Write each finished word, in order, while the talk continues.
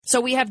So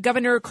we have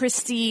Governor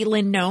Kristi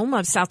Lynn-Noem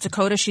of South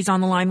Dakota. She's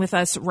on the line with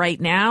us right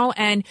now,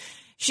 and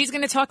she's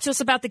going to talk to us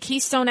about the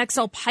Keystone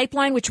XL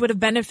pipeline, which would have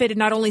benefited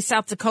not only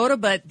South Dakota,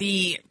 but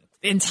the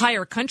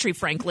entire country,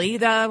 frankly.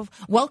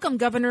 Welcome,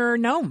 Governor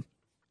Noem.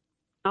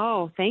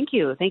 Oh, thank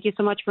you. Thank you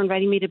so much for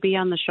inviting me to be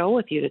on the show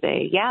with you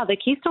today. Yeah, the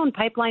Keystone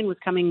pipeline was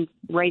coming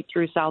right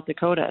through South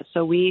Dakota.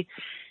 So we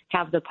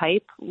have the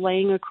pipe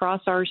laying across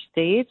our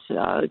state.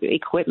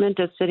 Equipment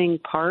is sitting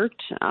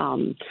parked.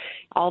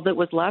 All that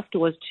was left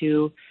was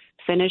to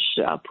finish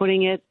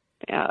putting it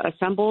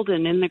assembled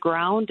and in the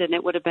ground, and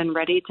it would have been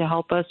ready to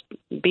help us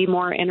be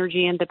more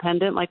energy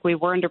independent like we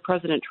were under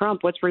President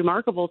Trump. What's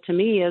remarkable to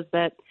me is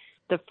that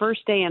the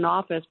first day in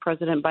office,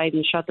 President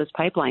Biden shut this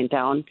pipeline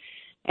down.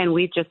 And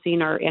we've just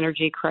seen our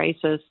energy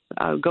crisis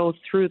go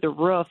through the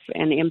roof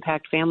and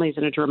impact families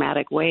in a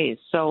dramatic way.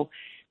 So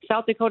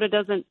South Dakota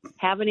doesn't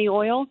have any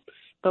oil,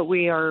 but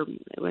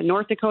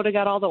North Dakota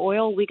got all the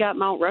oil. We got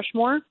Mount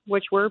Rushmore,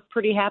 which we're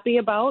pretty happy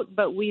about,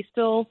 but we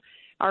still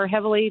are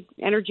heavily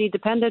energy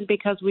dependent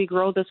because we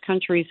grow this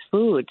country's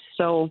food.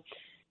 So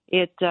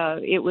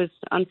it was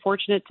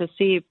unfortunate to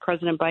see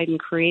President Biden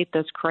create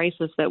this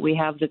crisis that we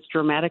have that's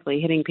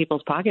dramatically hitting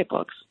people's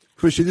pocketbooks.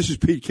 Kristi, this is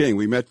Pete King.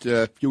 We met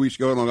a few weeks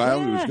ago in Long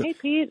Island. Yeah, hey,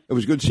 Pete. It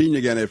was good seeing you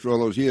again after all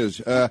those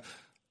years.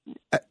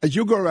 As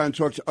you go around and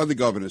talk to other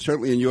governors,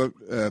 certainly in your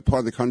part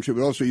of the country,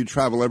 but also you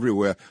travel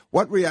everywhere,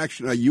 what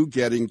reaction are you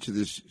getting to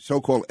this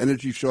so-called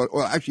energy shortage?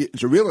 Well, actually,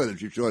 it's a real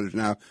energy shortage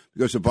now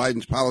because of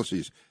Biden's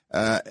policies.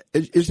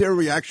 Is there a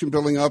reaction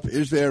building up?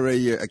 Is there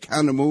a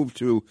counter move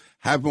to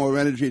have more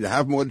energy, to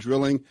have more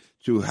drilling,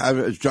 to have,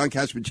 as John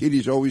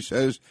Catsimatidis always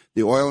says,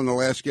 the oil in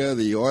Alaska,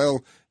 the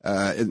oil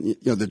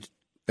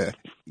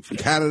from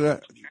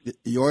Canada,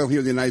 the oil here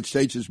in the United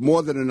States is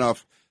more than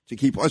enough to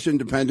keep us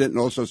independent and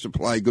also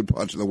supply good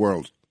parts of the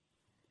world?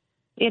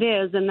 It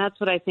is, and that's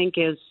what I think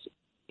is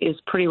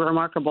pretty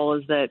remarkable,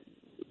 is that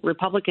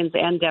Republicans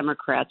and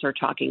Democrats are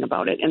talking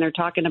about it, and they're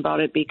talking about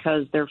it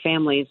because their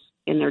families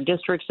in their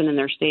districts and in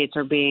their states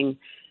are being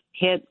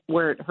hit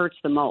where it hurts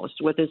the most.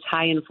 With this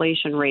high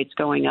inflation rates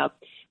going up,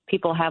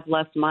 people have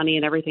less money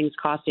and everything's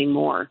costing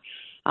more.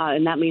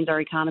 And that means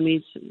our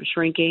economy's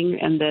shrinking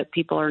and that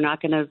people are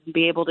not going to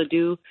be able to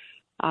do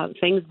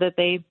things that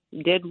they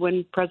did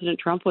when President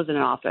Trump was in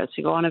office,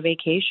 to go on a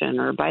vacation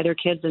or buy their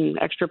kids an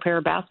extra pair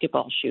of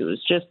basketball shoes.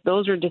 Just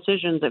those are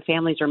decisions that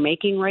families are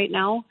making right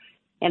now.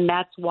 And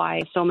that's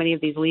why so many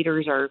of these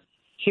leaders are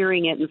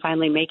hearing it and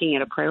finally making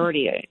it a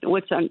priority.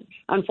 What's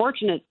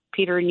unfortunate,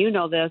 Peter, and you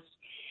know this,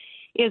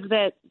 is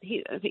that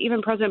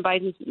even President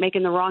Biden's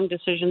making the wrong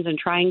decisions and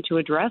trying to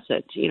address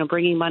it,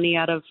 bringing money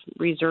out of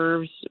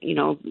reserves,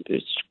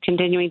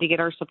 continuing to get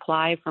our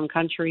supply from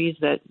countries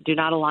that do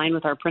not align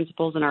with our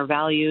principles and our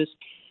values.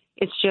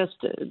 It's just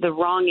the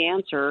wrong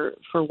answer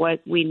for what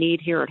we need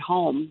here at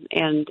home.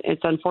 And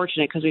it's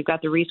unfortunate because we've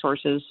got the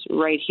resources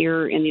right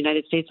here in the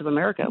United States of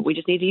America. We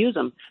just need to use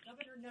them.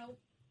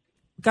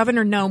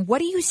 Governor Noem, what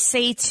do you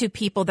say to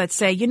people that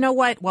say, you know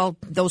what, well,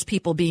 those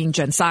people being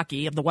Jen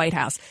Psaki of the White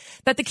House,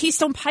 that the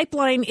Keystone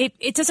Pipeline,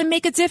 it doesn't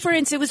make a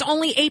difference. It was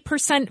only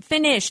 8%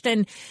 finished.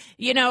 And,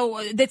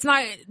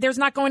 there's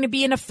not going to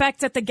be an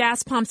effect at the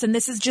gas pumps. And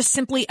this is just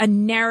simply a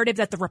narrative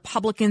that the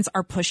Republicans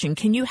are pushing.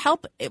 Can you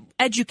help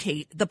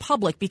educate the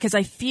public? Because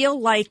I feel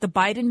like the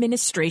Biden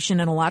administration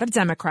and a lot of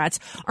Democrats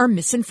are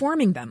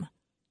misinforming them.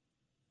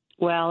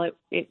 Well,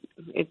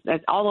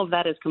 all of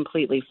that is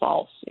completely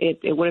false. It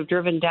would have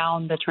driven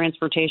down the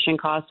transportation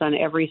costs on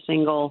every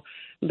single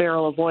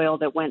barrel of oil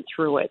that went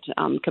through it.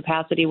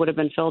 Capacity would have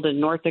been filled in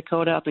North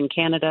Dakota, up in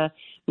Canada,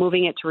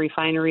 moving it to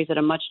refineries at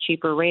a much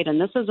cheaper rate. And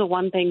this is the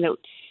one thing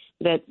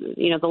that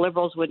the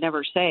liberals would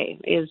never say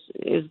is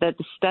that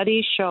the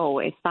studies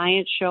show,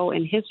 science show,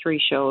 and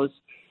history shows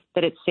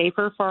that it's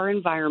safer for our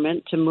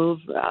environment to move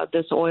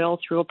this oil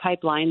through a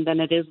pipeline than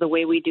it is the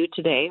way we do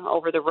today,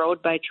 over the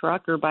road by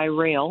truck or by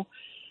rail.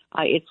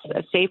 It's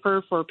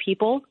safer for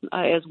people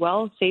as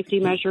well.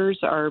 Safety measures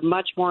are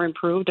much more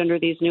improved under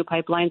these new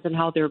pipelines and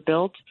how they're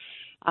built.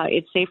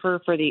 It's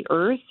safer for the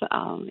earth,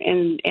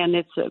 and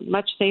it's a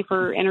much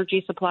safer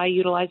energy supply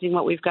utilizing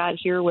what we've got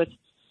here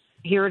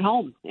at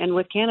home and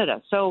with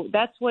Canada. So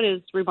that's what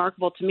is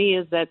remarkable to me,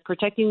 is that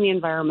protecting the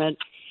environment,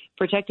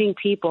 protecting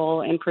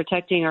people, and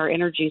protecting our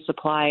energy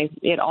supply,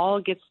 it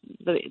all gets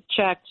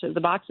checked. The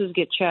boxes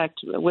get checked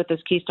with this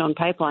Keystone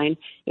Pipeline.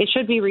 It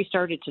should be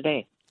restarted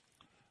today.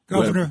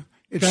 Governor,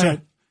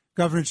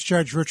 it's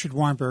Judge Richard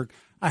Weinberg.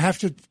 I have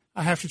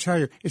to tell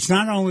you, it's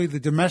not only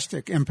the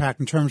domestic impact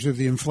in terms of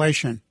the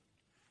inflation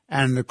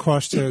and the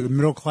cost to the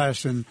middle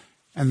class and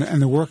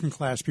the working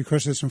class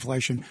because of this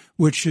inflation,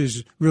 which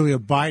is really a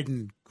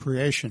Biden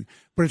creation,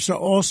 but it's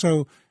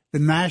also the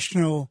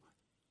national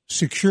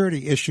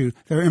security issue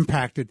that are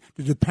impacted,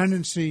 the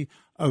dependency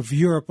of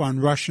Europe on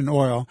Russian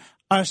oil,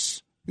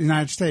 us, the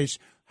United States,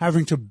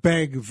 having to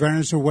beg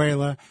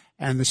Venezuela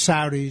and the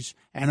Saudis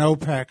and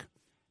OPEC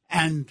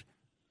and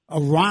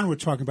Iran we're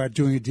talking about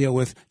doing a deal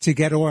with to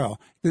get oil.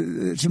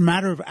 It's a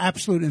matter of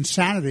absolute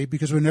insanity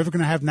because we're never going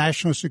to have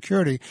national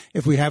security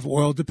if we have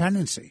oil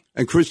dependency.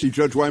 And Kristi,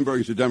 Judge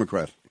Weinberg is a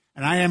Democrat.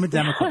 and I am a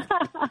Democrat.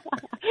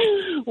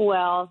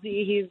 Well,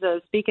 he's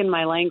speaking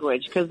my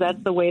language, because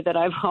that's the way that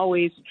I've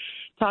always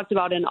talked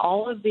about in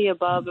all of the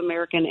above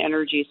American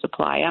energy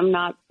supply. I'm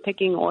not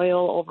picking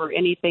oil over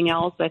anything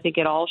else. I think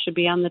it all should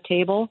be on the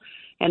table,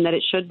 and that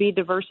it should be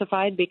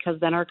diversified, because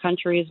then our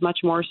country is much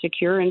more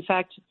secure. In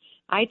fact,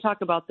 I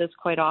talk about this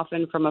quite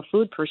often from a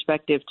food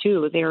perspective,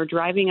 too. They are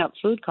driving up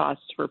food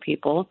costs for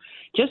people.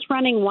 Just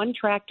running one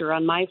tractor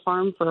on my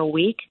farm for a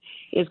week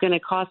is going to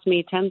cost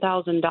me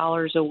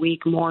 $10,000 a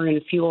week more in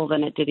fuel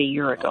than it did a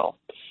year ago.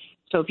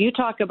 So if you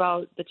talk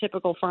about the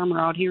typical farmer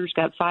out here who's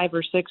got 5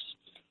 or 6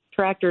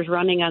 tractors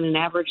running on an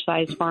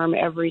average-sized farm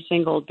every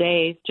single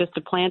day just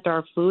to plant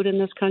our food in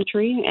this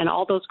country, and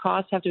all those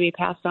costs have to be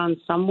passed on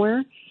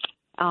somewhere,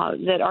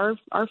 that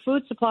our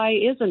food supply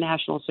is a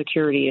national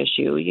security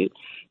issue.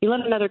 You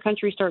let another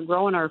country start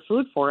growing our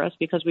food for us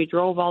because we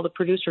drove all the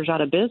producers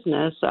out of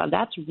business,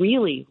 that's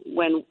really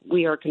when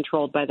we are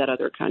controlled by that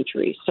other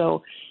country.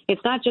 So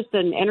it's not just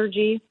an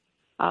energy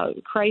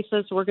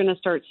crisis. We're going to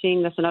start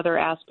seeing this in other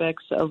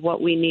aspects of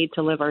what we need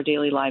to live our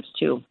daily lives,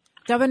 too.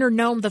 Governor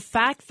Noem, the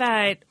fact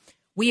that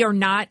we are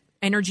not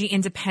energy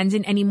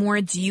independent anymore,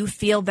 do you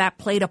feel that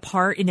played a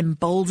part in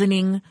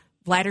emboldening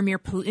Vladimir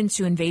Putin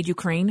to invade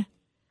Ukraine?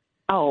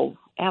 Oh,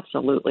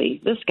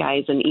 absolutely. This guy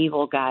is an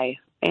evil guy,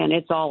 and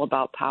it's all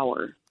about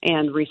power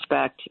and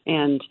respect,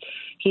 and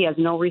he has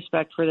no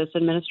respect for this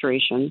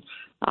administration.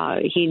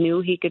 He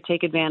knew he could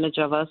take advantage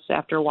of us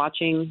after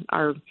watching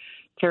our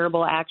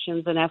terrible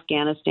actions in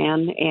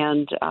Afghanistan,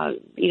 and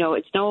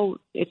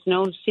it's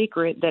no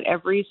secret that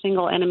every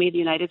single enemy the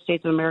United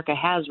States of America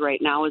has right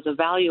now is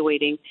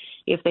evaluating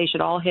if they should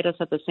all hit us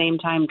at the same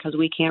time, because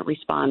we can't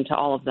respond to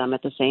all of them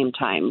at the same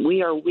time.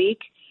 We are weak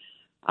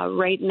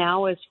right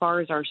now as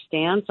far as our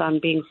stance on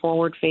being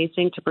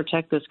forward-facing to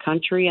protect this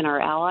country and our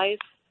allies,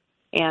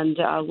 and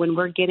when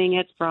we're getting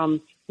it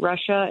from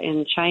Russia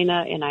and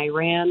China and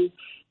Iran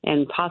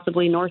and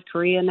possibly North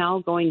Korea now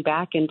going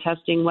back and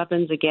testing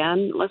weapons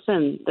again.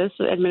 Listen, this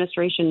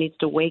administration needs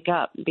to wake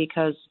up,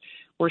 because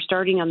we're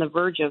starting on the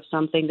verge of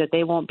something that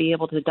they won't be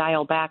able to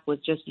dial back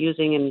with just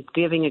using and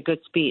giving a good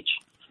speech.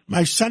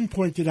 My son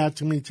pointed out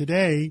to me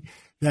today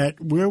that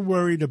we're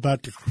worried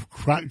about the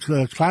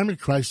climate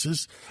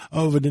crisis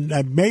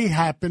that may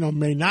happen or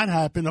may not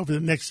happen over the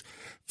next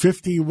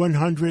 50,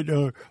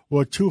 100,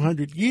 or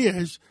 200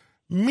 years.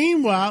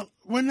 Meanwhile,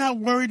 we're not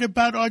worried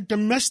about our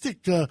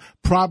domestic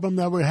problem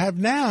that we have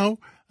now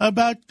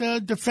about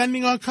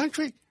defending our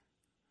country.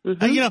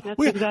 Mm-hmm.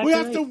 We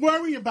have to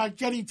worry about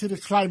getting to the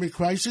climate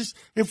crisis.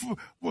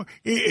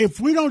 If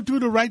we don't do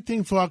the right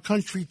thing for our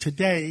country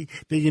today,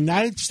 the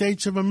United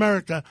States of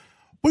America,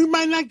 we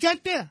might not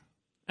get there.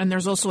 And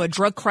there's also a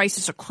drug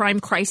crisis, a crime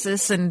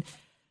crisis, and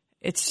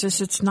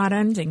it's not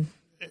ending.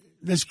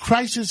 There's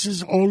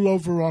crises all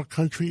over our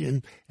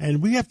country,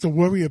 and we have to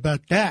worry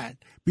about that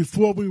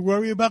before we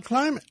worry about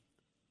climate.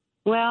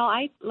 Well,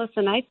 I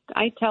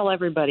tell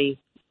everybody,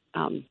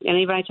 and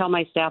even I tell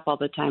my staff all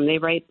the time, they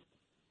write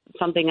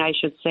something I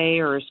should say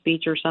or a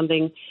speech or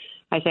something.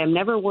 I say, I'm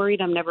never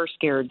worried, I'm never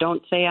scared.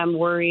 Don't say I'm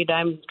worried,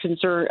 I'm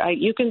concerned.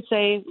 You can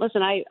say,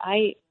 listen,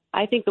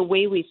 I think the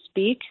way we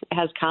speak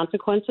has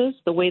consequences.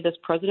 The way this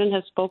president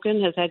has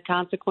spoken has had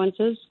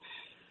consequences.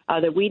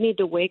 That we need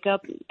to wake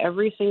up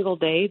every single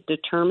day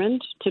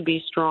determined to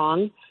be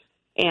strong.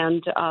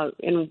 And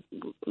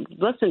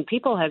listen,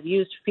 people have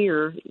used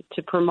fear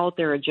to promote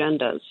their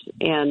agendas.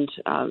 And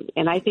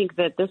I think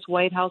that this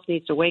White House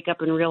needs to wake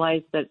up and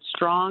realize that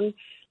strong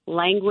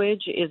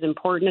language is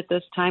important at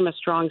this time. A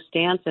strong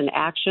stance and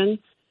action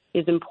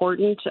is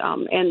important.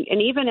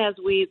 And even as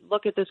we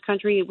look at this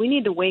country, we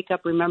need to wake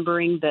up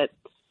remembering that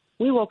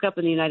we woke up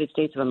in the United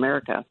States of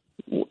America.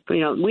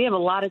 We have a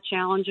lot of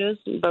challenges,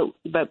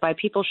 but by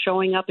people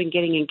showing up and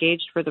getting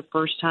engaged for the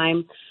first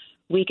time,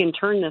 we can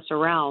turn this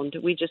around.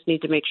 We just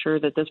need to make sure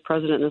that this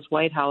president and this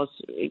White House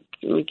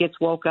gets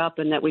woke up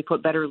and that we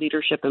put better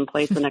leadership in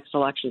place the next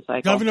election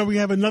cycle. Governor, we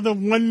have another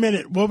 1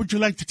 minute. What would you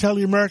like to tell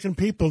the American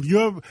people?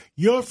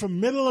 You're from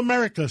Middle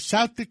America,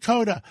 South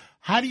Dakota.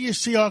 How do you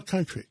see our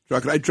country?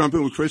 So can I jump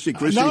in with Christy?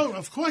 No,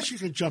 of course you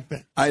can jump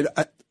in.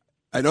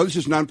 I know this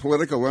is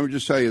non-political. Let me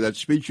just tell you, that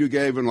speech you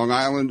gave in Long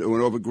Island, it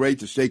went over great,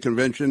 the state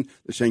convention.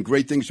 They're saying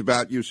great things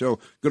about you. So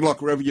good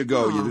luck wherever you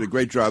go. You did a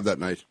great job that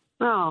night.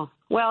 Oh,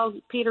 well,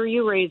 Peter,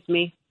 you raised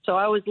me. So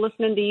I was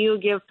listening to you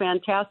give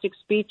fantastic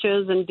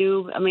speeches and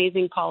do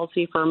amazing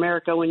policy for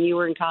America when you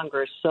were in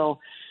Congress. So,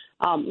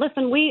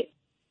 listen, we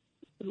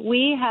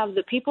have,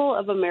 the people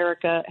of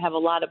America have a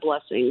lot of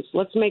blessings.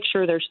 Let's make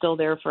sure they're still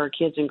there for our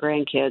kids and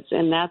grandkids,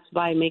 and that's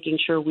by making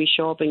sure we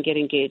show up and get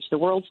engaged. The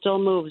world still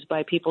moves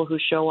by people who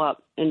show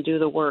up and do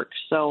the work.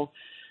 So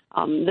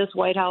this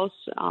White House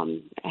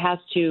has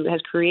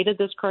created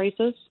this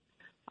crisis.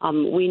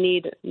 We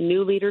need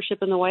new leadership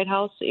in the White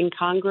House, in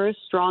Congress,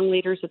 strong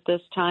leaders at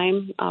this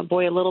time. A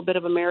little bit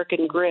of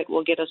American grit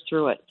will get us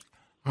through it.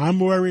 I'm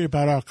worried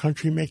about our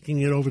country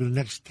making it over the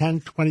next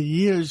 10, 20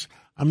 years.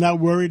 I'm not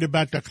worried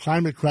about the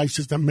climate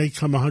crisis that may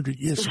come 100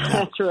 years from now.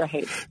 That's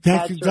right.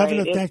 Thank you,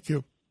 Governor. Thank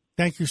you.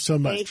 Thank you so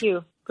much. Thank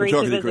you. Great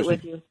to visit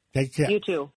with you. Take care. You too.